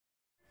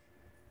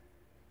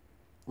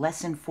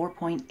Lesson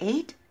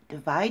 4.8,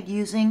 Divide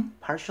using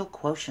partial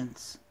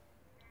quotients.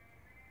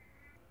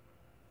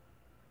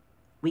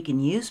 We can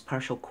use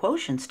partial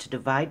quotients to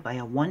divide by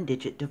a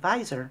one-digit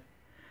divisor.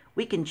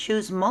 We can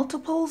choose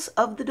multiples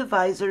of the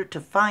divisor to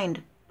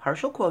find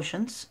partial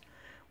quotients.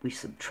 We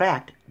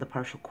subtract the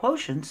partial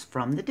quotients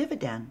from the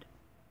dividend.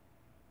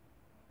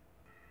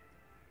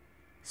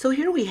 So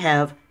here we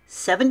have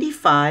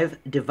 75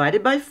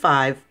 divided by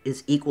 5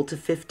 is equal to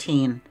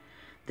 15.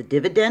 The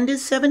dividend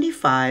is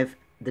 75,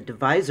 the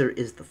divisor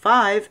is the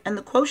 5, and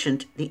the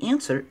quotient, the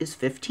answer, is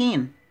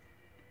 15.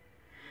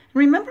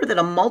 Remember that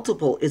a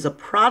multiple is a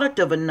product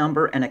of a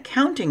number and a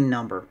counting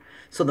number.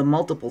 So the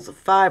multiples of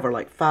 5 are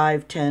like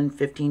 5, 10,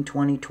 15,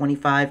 20,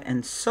 25,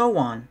 and so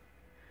on.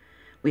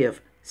 We have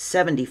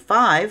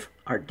 75,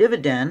 our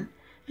dividend,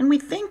 and we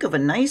think of a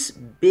nice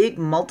big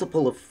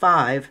multiple of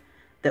 5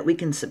 that we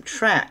can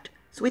subtract.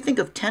 So we think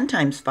of 10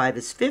 times 5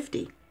 is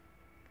 50.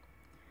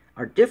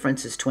 Our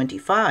difference is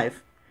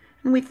 25.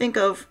 And we think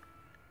of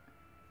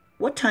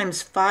what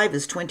times 5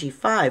 is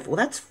 25? Well,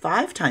 that's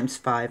 5 times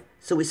 5.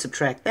 So we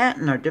subtract that,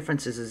 and our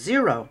difference is a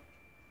 0.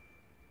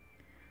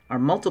 Our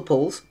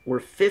multiples were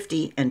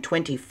 50 and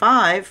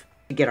 25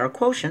 to get our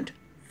quotient,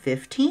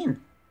 15.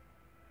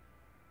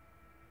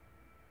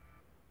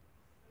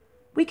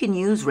 We can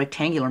use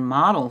rectangular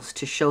models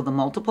to show the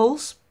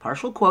multiples,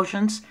 partial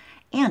quotients,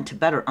 and to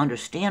better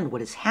understand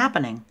what is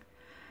happening.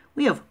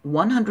 We have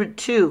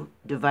 102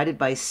 divided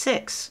by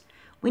 6.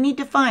 We need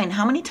to find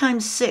how many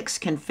times 6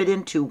 can fit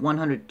into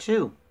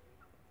 102.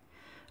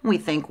 We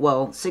think,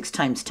 well, 6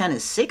 times 10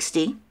 is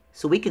 60,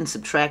 so we can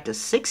subtract a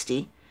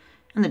 60,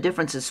 and the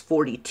difference is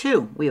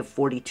 42. We have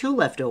 42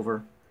 left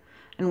over.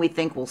 And we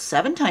think, well,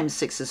 7 times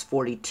 6 is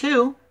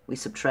 42. We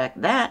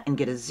subtract that and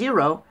get a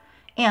 0,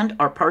 and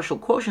our partial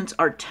quotients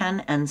are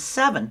 10 and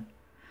 7.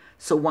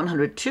 So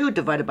 102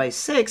 divided by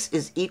 6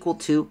 is equal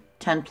to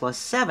 10 plus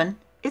 7.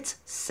 It's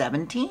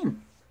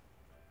 17.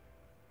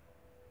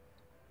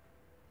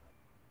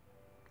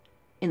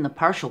 In the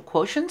partial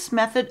quotients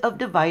method of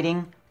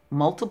dividing,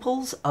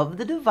 multiples of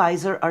the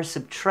divisor are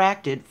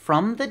subtracted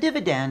from the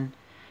dividend,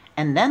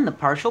 and then the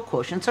partial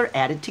quotients are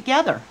added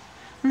together,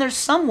 and their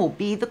sum will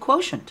be the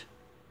quotient.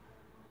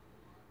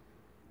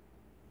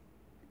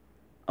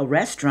 A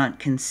restaurant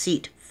can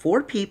seat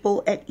 4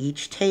 people at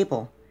each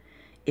table.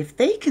 If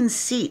they can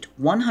seat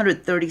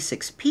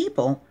 136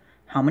 people,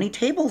 how many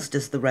tables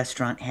does the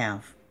restaurant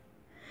have?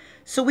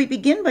 So we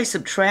begin by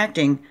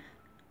subtracting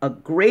a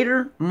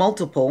greater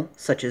multiple,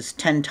 such as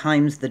 10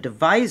 times the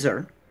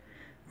divisor,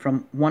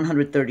 from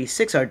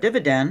 136, our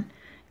dividend,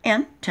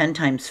 and 10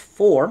 times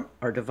 4,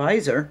 our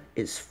divisor,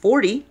 is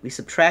 40. We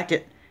subtract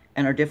it,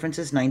 and our difference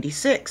is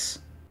 96.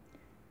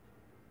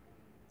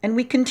 And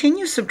we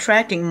continue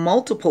subtracting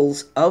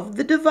multiples of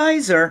the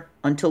divisor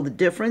until the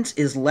difference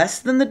is less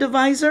than the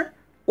divisor,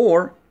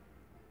 or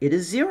it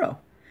is 0.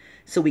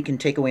 So we can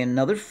take away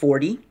another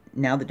 40.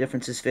 Now the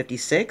difference is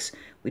 56.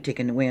 We take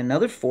away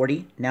another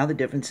 40. Now the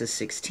difference is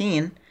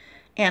 16.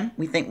 And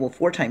we think, well,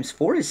 4 times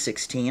 4 is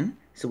 16.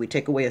 So we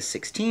take away a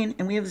 16,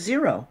 and we have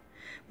 0.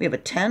 We have a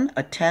 10,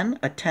 a 10,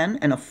 a 10,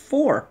 and a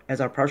 4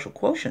 as our partial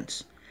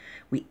quotients.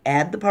 We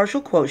add the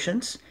partial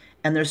quotients,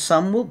 and their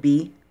sum will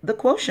be the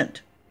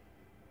quotient.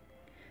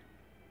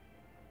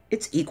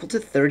 It's equal to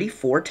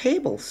 34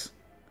 tables.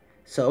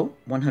 So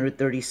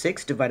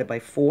 136 divided by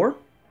 4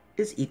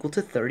 is equal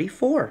to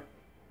 34.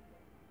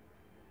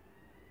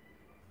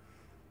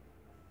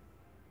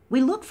 We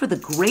look for the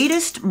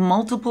greatest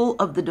multiple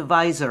of the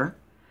divisor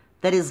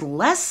that is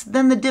less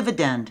than the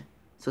dividend.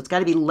 So it's got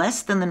to be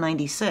less than the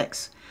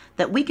 96,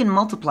 that we can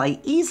multiply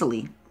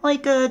easily,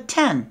 like a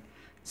 10.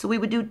 So we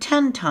would do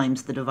 10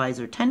 times the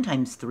divisor, 10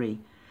 times 3.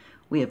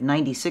 We have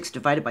 96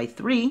 divided by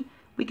 3.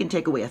 We can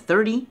take away a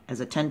 30 as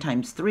a 10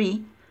 times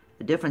 3.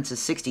 The difference is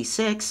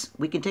 66.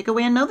 We can take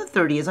away another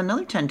 30 as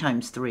another 10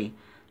 times 3.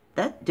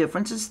 That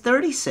difference is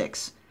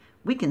 36.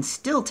 We can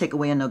still take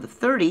away another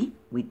 30.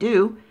 We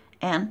do.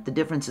 And the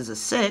difference is a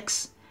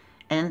 6.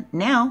 And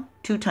now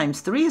 2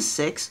 times 3 is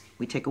 6.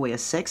 We take away a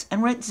 6,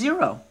 and we're at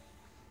 0.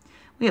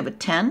 We have a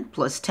 10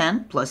 plus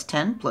 10 plus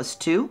 10 plus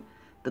 2.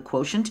 The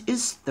quotient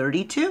is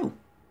 32.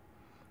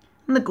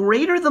 And the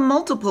greater the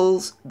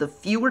multiples, the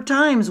fewer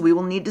times we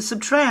will need to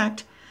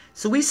subtract.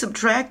 So we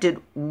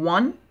subtracted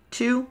 1,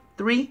 2,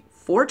 3,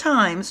 4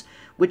 times,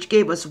 which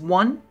gave us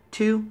 1,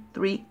 2,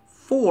 3,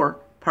 4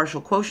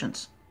 partial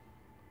quotients.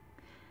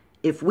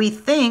 If we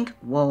think,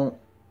 well,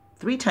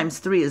 3 times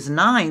 3 is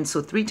 9,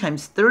 so 3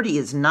 times 30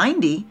 is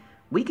 90,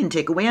 we can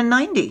take away a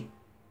 90.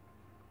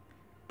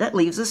 That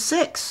leaves us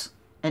 6.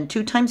 And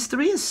 2 times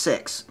 3 is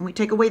 6. And we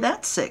take away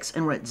that 6,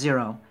 and we're at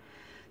 0.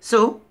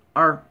 So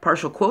our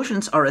partial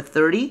quotients are a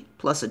 30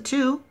 plus a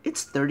 2.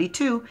 It's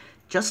 32,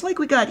 just like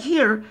we got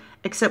here,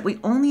 except we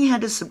only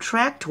had to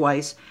subtract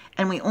twice,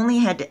 and we only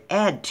had to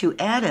add 2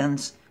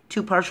 add-ins,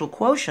 2 partial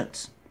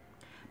quotients,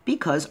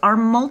 because our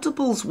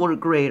multiples were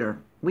greater.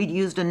 We'd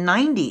used a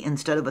 90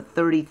 instead of a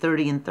 30,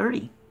 30, and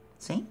 30.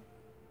 See?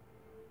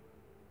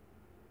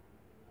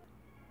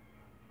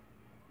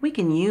 We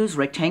can use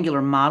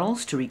rectangular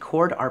models to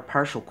record our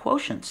partial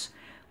quotients.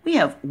 We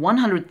have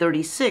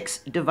 136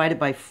 divided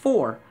by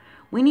 4.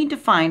 We need to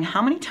find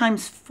how many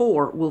times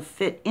 4 will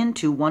fit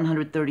into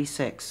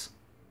 136.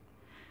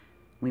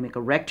 We make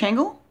a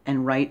rectangle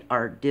and write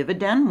our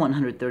dividend,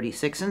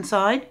 136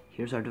 inside.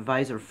 Here's our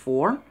divisor,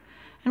 4.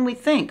 And we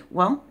think,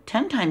 well,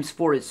 10 times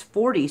 4 is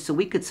 40, so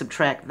we could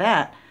subtract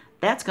that.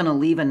 That's going to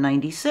leave a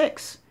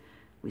 96.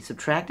 We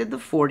subtracted the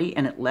 40,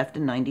 and it left a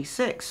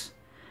 96.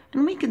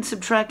 And we can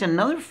subtract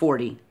another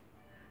 40.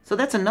 So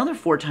that's another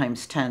 4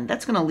 times 10.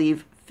 That's going to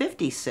leave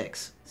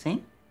 56.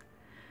 See?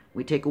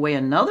 We take away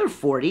another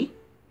 40,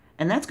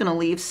 and that's going to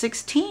leave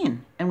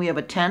 16. And we have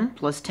a 10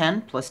 plus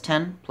 10 plus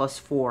 10 plus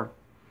 4.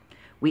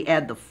 We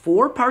add the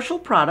 4 partial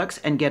products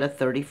and get a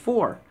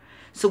 34.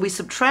 So we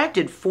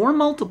subtracted 4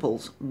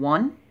 multiples,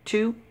 1,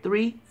 2,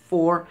 3,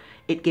 4.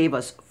 It gave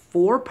us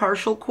 4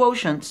 partial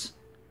quotients,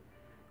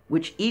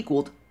 which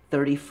equaled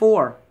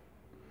 34.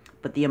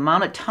 But the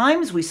amount of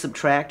times we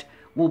subtract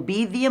will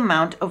be the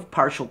amount of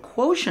partial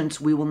quotients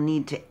we will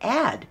need to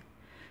add.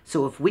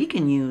 So if we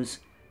can use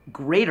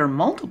greater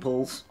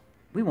multiples,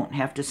 we won't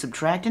have to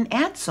subtract and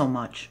add so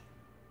much.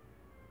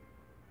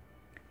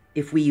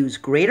 If we use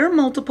greater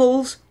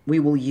multiples, we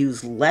will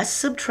use less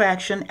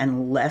subtraction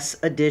and less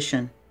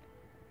addition,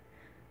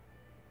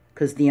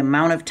 because the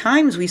amount of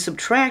times we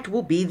subtract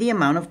will be the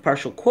amount of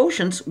partial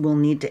quotients we'll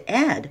need to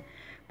add.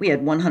 We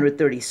had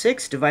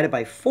 136 divided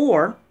by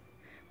 4.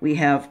 We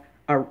have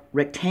our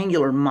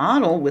rectangular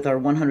model with our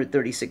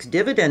 136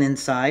 dividend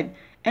inside,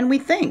 and we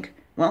think,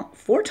 well,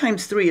 4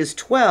 times 3 is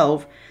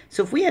 12,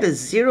 so if we add a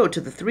 0 to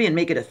the 3 and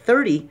make it a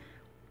 30,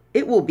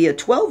 it will be a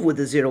 12 with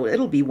a 0.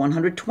 It'll be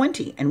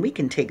 120, and we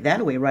can take that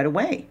away right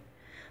away.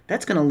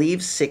 That's going to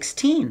leave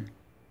 16.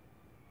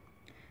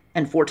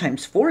 And 4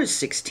 times 4 is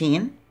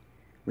 16.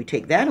 We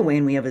take that away,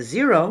 and we have a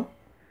 0.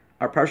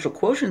 Our partial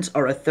quotients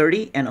are a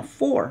 30 and a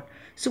 4.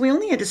 So we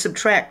only had to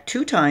subtract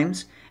 2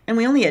 times, and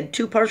we only had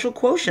 2 partial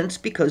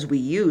quotients because we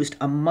used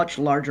a much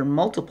larger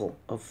multiple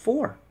of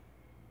 4.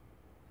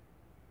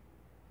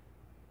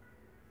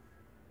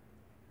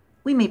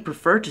 We may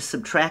prefer to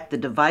subtract the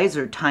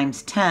divisor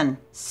times 10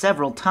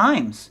 several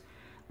times,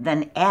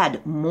 then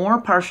add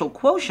more partial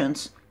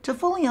quotients to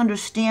fully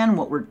understand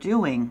what we're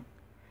doing.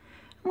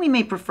 We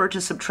may prefer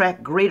to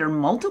subtract greater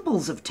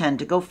multiples of 10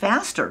 to go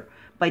faster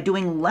by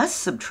doing less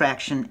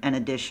subtraction and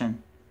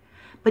addition.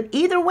 But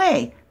either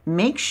way,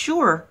 make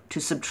sure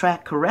to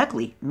subtract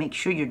correctly. Make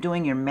sure you're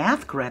doing your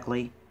math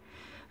correctly.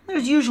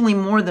 There's usually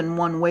more than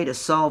one way to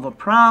solve a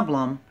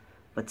problem,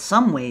 but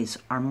some ways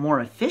are more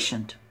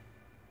efficient.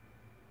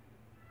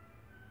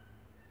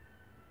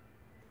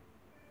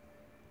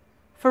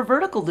 For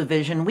vertical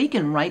division, we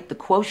can write the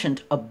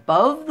quotient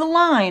above the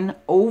line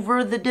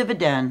over the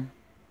dividend.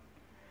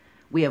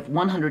 We have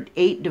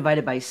 108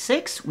 divided by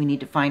 6. We need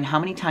to find how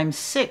many times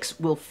 6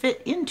 will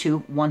fit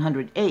into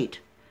 108.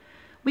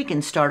 We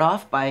can start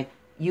off by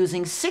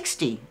using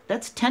 60.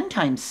 That's 10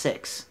 times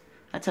 6.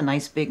 That's a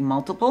nice big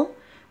multiple.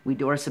 We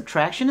do our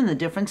subtraction, and the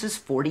difference is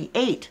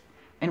 48.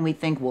 And we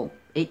think, well,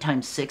 8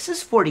 times 6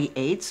 is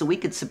 48, so we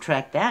could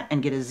subtract that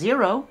and get a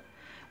 0.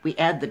 We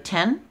add the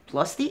 10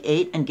 plus the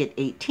 8 and get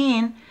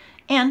 18,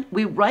 and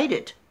we write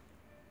it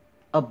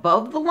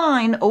above the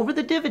line over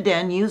the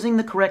dividend using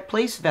the correct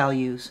place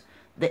values.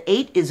 The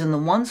 8 is in the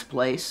ones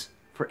place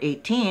for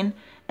 18,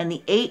 and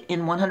the 8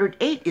 in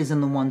 108 is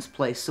in the ones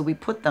place, so we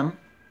put them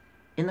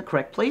in the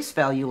correct place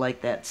value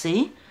like that.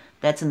 See?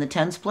 That's in the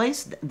tens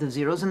place. The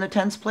 0's in the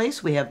tens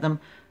place. We have them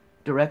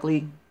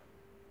directly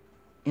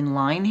in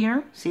line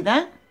here. See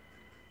that?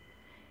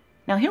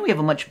 Now here we have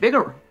a much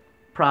bigger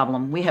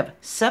problem. We have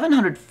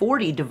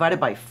 740 divided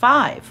by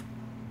 5.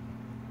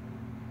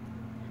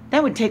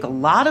 That would take a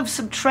lot of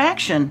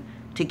subtraction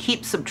to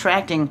keep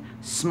subtracting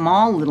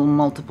small little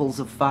multiples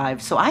of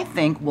 5. So I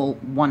think, well,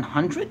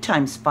 100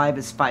 times 5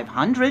 is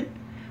 500.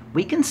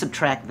 We can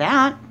subtract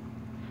that.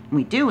 And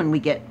we do, and we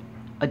get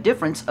a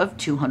difference of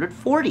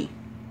 240. And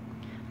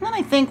then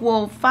I think,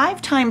 well,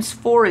 5 times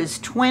 4 is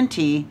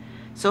 20.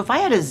 So if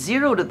I add a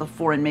 0 to the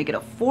 4 and make it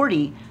a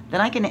 40, then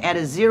I can add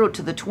a 0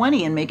 to the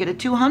 20 and make it a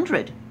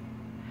 200.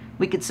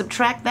 We could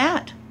subtract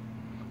that.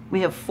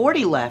 We have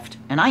 40 left,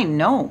 and I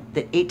know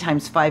that 8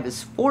 times 5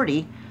 is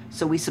 40,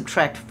 so we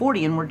subtract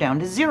 40 and we're down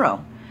to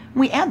 0.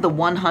 We add the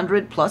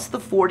 100 plus the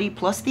 40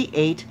 plus the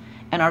 8,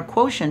 and our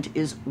quotient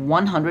is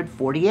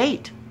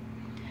 148.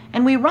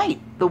 And we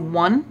write the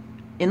 1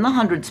 in the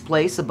hundreds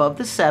place above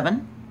the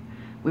 7.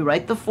 We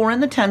write the 4 in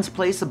the tens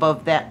place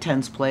above that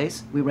tens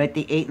place. We write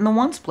the 8 in the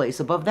ones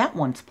place above that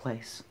ones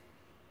place.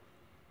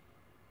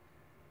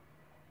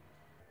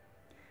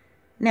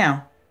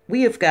 Now,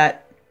 we have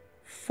got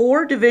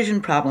 4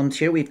 division problems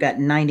here. We've got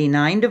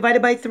 99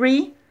 divided by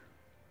 3,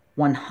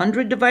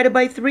 100 divided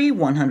by 3,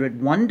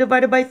 101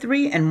 divided by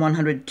 3, and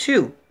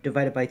 102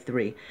 divided by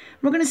 3.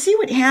 We're going to see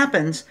what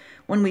happens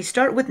when we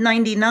start with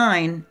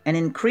 99 and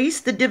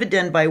increase the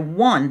dividend by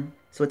 1.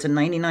 So it's a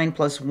 99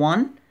 plus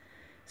 1.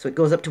 So it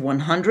goes up to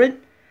 100.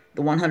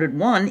 The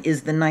 101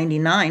 is the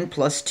 99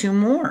 plus 2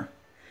 more.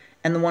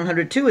 And the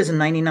 102 is a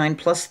 99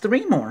 plus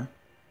 3 more.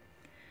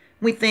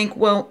 We think,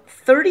 well,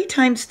 30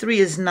 times 3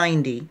 is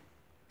 90.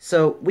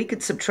 So we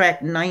could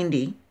subtract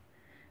 90.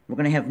 We're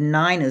going to have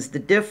 9 as the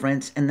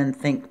difference, and then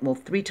think, well,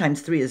 3 times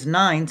 3 is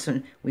 9,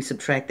 so we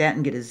subtract that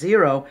and get a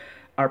 0.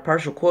 Our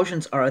partial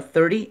quotients are a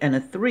 30 and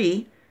a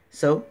 3,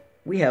 so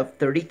we have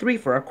 33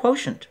 for our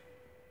quotient.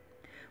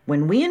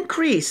 When we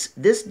increase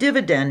this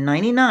dividend,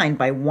 99,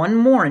 by 1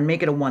 more and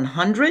make it a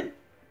 100,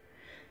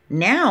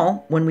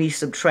 now when we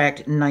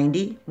subtract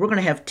 90, we're going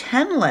to have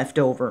 10 left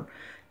over.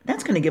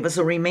 That's going to give us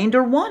a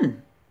remainder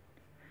 1.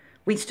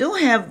 We still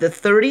have the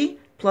 30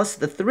 plus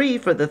the 3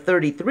 for the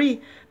 33,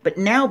 but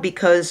now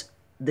because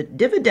the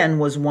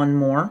dividend was 1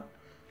 more,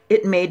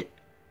 it made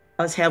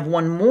us have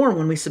 1 more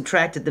when we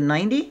subtracted the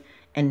 90,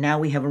 and now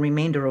we have a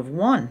remainder of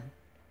 1.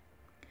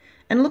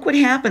 And look what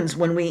happens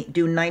when we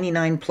do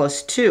 99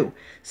 plus 2.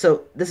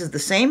 So this is the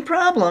same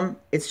problem,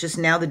 it's just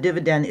now the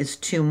dividend is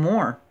 2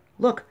 more.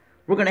 Look,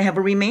 we're going to have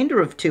a remainder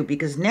of 2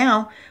 because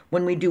now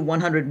when we do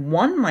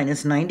 101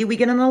 minus 90, we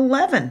get an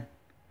 11.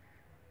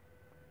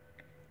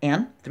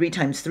 And 3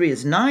 times 3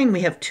 is 9. We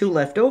have 2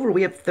 left over.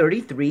 We have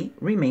 33,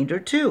 remainder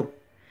 2.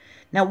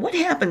 Now, what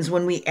happens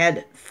when we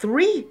add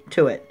 3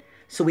 to it?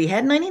 So we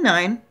had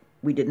 99.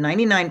 We did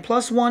 99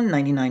 plus 1,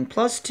 99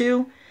 plus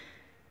 2.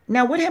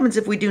 Now, what happens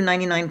if we do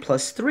 99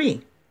 plus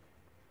 3?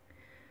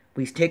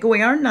 We take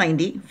away our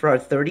 90 for our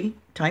 30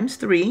 times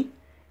 3,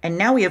 and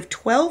now we have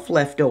 12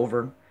 left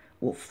over.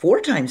 Well,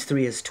 4 times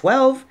 3 is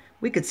 12.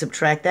 We could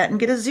subtract that and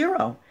get a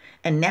 0.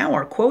 And now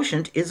our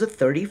quotient is a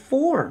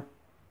 34.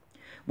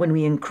 When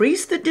we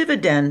increase the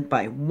dividend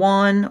by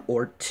 1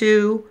 or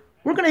 2,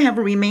 we're going to have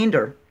a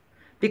remainder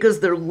because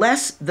they're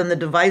less than the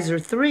divisor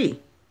 3.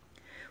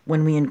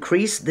 When we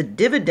increase the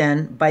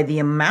dividend by the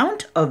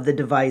amount of the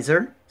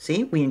divisor,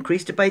 see, we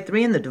increased it by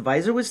 3 and the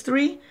divisor was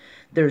 3,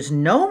 there's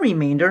no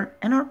remainder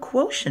and our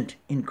quotient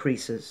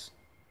increases.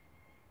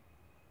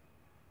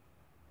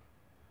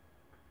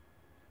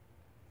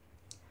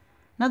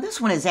 Now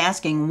this one is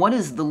asking, what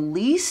is the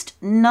least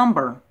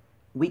number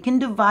we can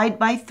divide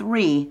by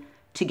 3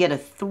 to get a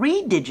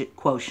 3-digit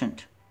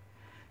quotient?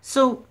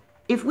 So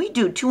if we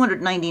do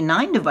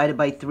 299 divided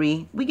by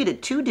 3, we get a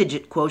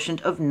 2-digit quotient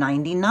of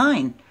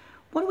 99.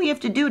 What do we have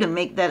to do to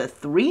make that a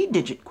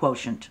 3-digit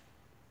quotient?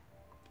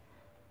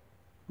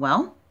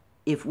 Well,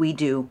 if we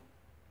do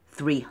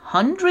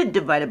 300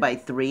 divided by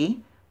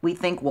 3, we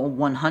think, well,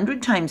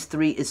 100 times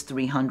 3 is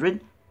 300.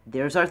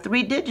 There's our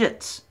 3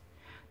 digits.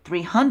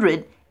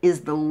 300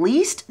 is the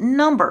least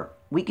number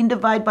we can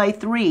divide by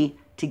 3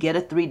 to get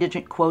a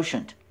 3-digit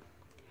quotient.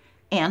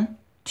 And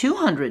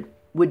 200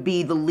 would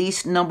be the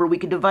least number we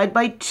could divide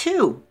by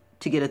 2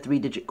 to get a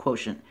 3-digit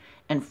quotient.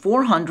 And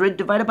 400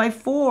 divided by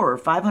 4, or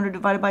 500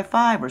 divided by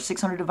 5, or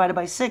 600 divided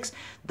by 6,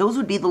 those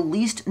would be the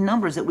least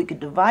numbers that we could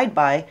divide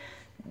by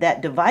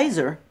that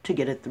divisor to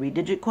get a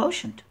 3-digit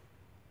quotient.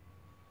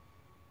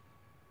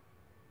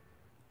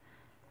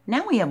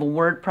 Now we have a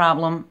word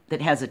problem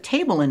that has a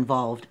table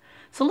involved.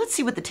 So let's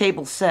see what the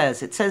table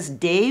says. It says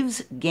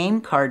Dave's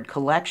game card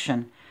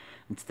collection.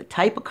 It's the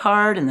type of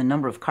card and the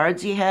number of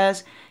cards he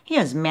has. He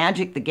has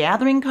Magic the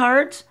Gathering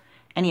cards,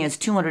 and he has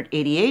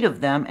 288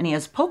 of them, and he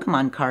has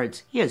Pokemon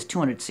cards. He has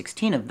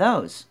 216 of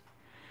those.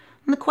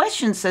 And the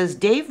question says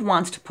Dave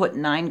wants to put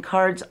 9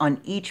 cards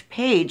on each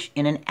page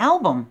in an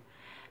album.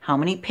 How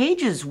many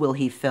pages will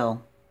he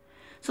fill?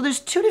 So there's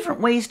 2 different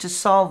ways to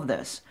solve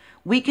this.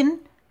 We can,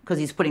 because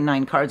he's putting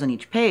 9 cards on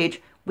each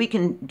page, we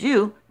can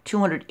do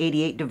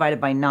 288 divided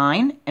by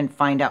 9 and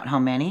find out how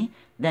many.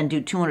 Then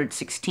do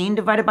 216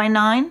 divided by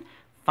 9.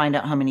 Find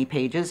out how many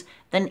pages,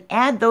 then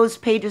add those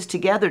pages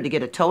together to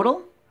get a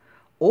total.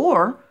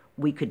 Or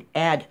we could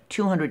add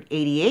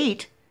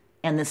 288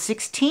 and the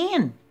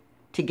 16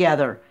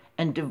 together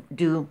and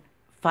do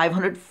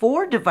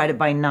 504 divided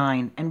by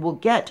 9, and we'll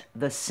get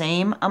the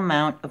same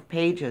amount of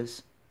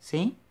pages.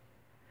 See?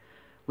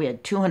 We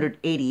had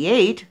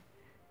 288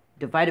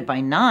 divided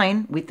by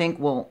 9. We think,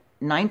 well,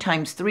 9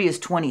 times 3 is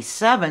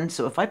 27,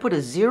 so if I put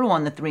a 0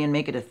 on the 3 and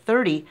make it a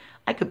 30,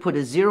 I could put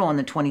a 0 on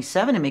the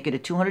 27 and make it a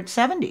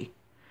 270.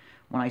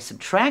 When I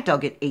subtract, I'll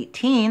get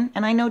 18,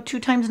 and I know 2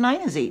 times 9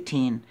 is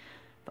 18.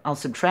 I'll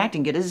subtract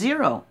and get a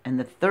 0, and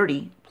the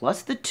 30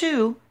 plus the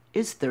 2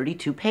 is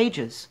 32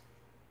 pages.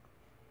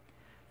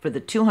 For the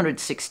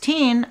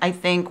 216, I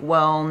think,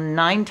 well,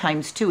 9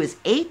 times 2 is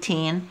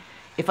 18.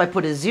 If I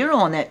put a 0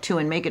 on that 2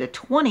 and make it a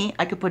 20,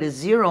 I could put a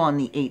 0 on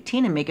the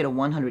 18 and make it a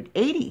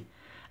 180.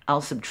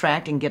 I'll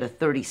subtract and get a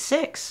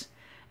 36.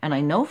 And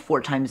I know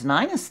 4 times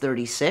 9 is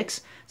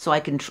 36, so I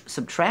can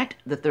subtract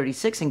the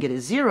 36 and get a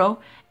 0,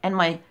 and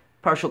my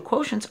partial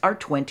quotients are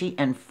 20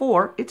 and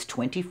 4. It's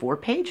 24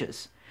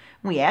 pages.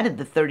 We added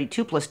the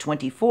 32 plus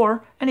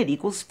 24, and it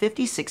equals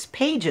 56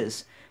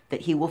 pages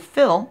that he will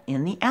fill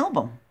in the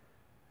album.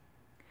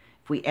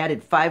 If we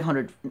added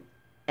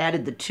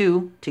the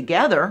 2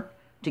 together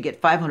to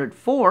get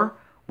 504,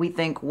 we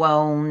think,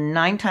 well,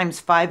 9 times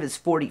 5 is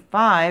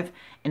 45,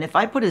 and if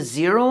I put a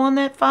 0 on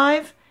that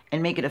 5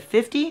 and make it a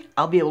 50,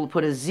 I'll be able to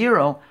put a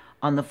 0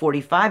 on the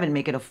 45 and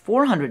make it a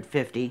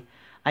 450.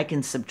 I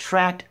can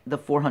subtract the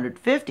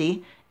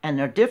 450, and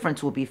their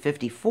difference will be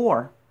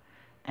 54.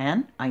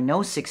 And I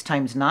know 6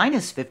 times 9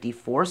 is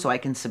 54, so I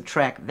can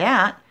subtract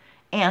that,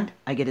 and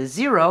I get a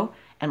 0,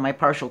 and my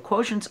partial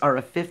quotients are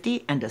a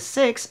 50 and a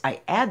 6.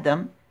 I add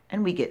them,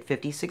 and we get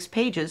 56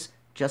 pages,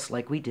 just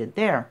like we did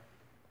there.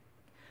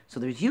 So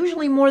there's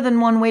usually more than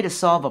one way to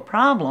solve a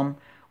problem.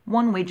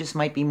 One way just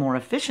might be more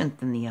efficient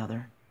than the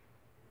other.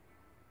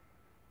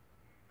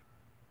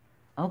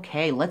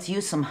 Okay, let's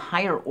use some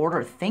higher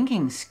order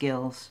thinking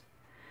skills.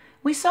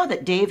 We saw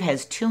that Dave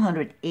has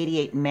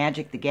 288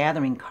 Magic the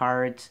Gathering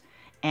cards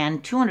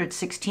and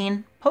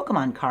 216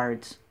 Pokemon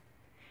cards.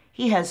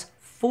 He has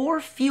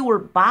 4 fewer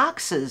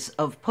boxes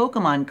of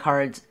Pokemon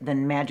cards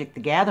than Magic the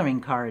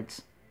Gathering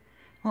cards.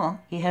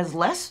 Well, he has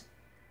less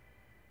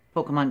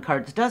Pokemon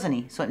cards, doesn't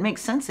he? So it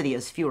makes sense that he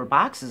has fewer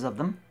boxes of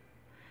them.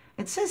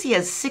 It says he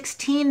has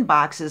 16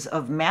 boxes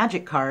of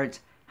Magic cards.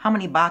 How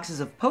many boxes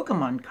of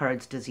Pokemon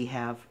cards does he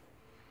have?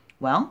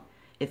 Well,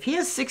 if he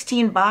has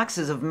 16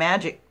 boxes of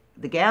Magic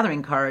the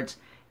Gathering cards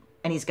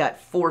and he's got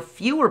 4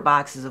 fewer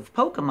boxes of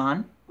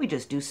Pokemon, we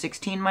just do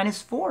 16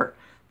 minus 4.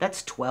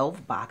 That's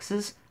 12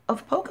 boxes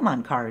of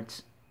Pokemon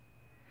cards.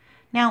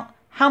 Now,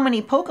 how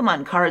many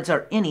Pokemon cards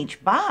are in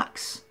each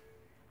box?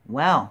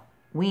 Well,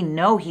 we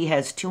know he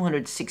has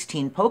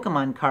 216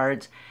 Pokemon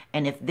cards,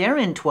 and if they're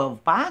in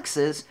 12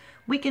 boxes,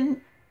 we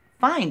can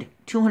find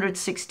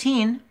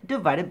 216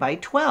 divided by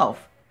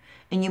 12.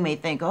 And you may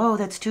think, oh,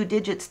 that's 2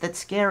 digits, that's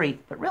scary.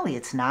 But really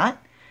it's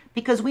not,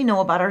 because we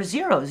know about our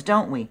zeros,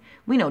 don't we?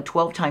 We know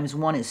 12 times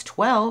 1 is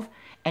 12,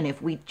 and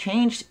if we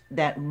change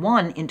that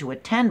 1 into a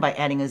 10 by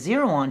adding a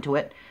 0 onto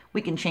it,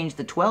 we can change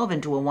the 12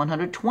 into a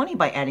 120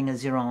 by adding a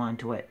 0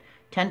 onto it.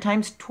 10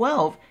 times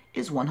 12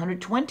 is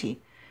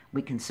 120.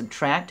 We can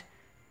subtract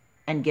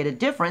and get a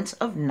difference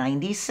of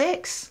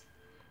 96.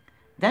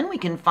 Then we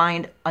can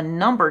find a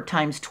number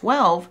times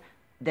 12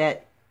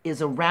 that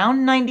is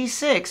around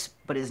 96,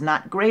 but is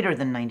not greater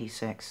than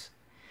 96.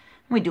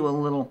 We do a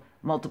little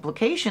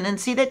multiplication and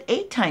see that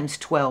 8 times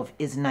 12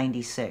 is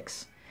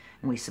 96.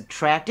 And we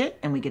subtract it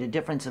and we get a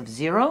difference of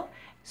 0.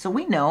 So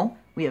we know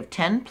we have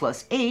 10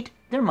 plus 8.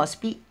 There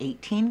must be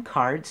 18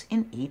 cards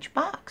in each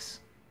box.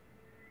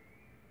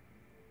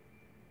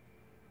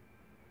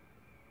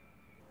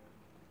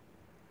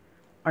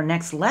 Our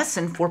next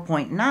lesson,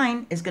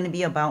 4.9, is going to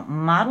be about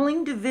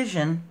modeling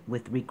division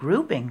with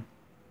regrouping.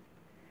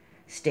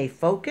 Stay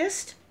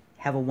focused,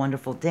 have a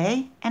wonderful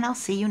day, and I'll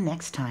see you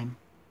next time.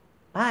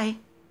 Bye.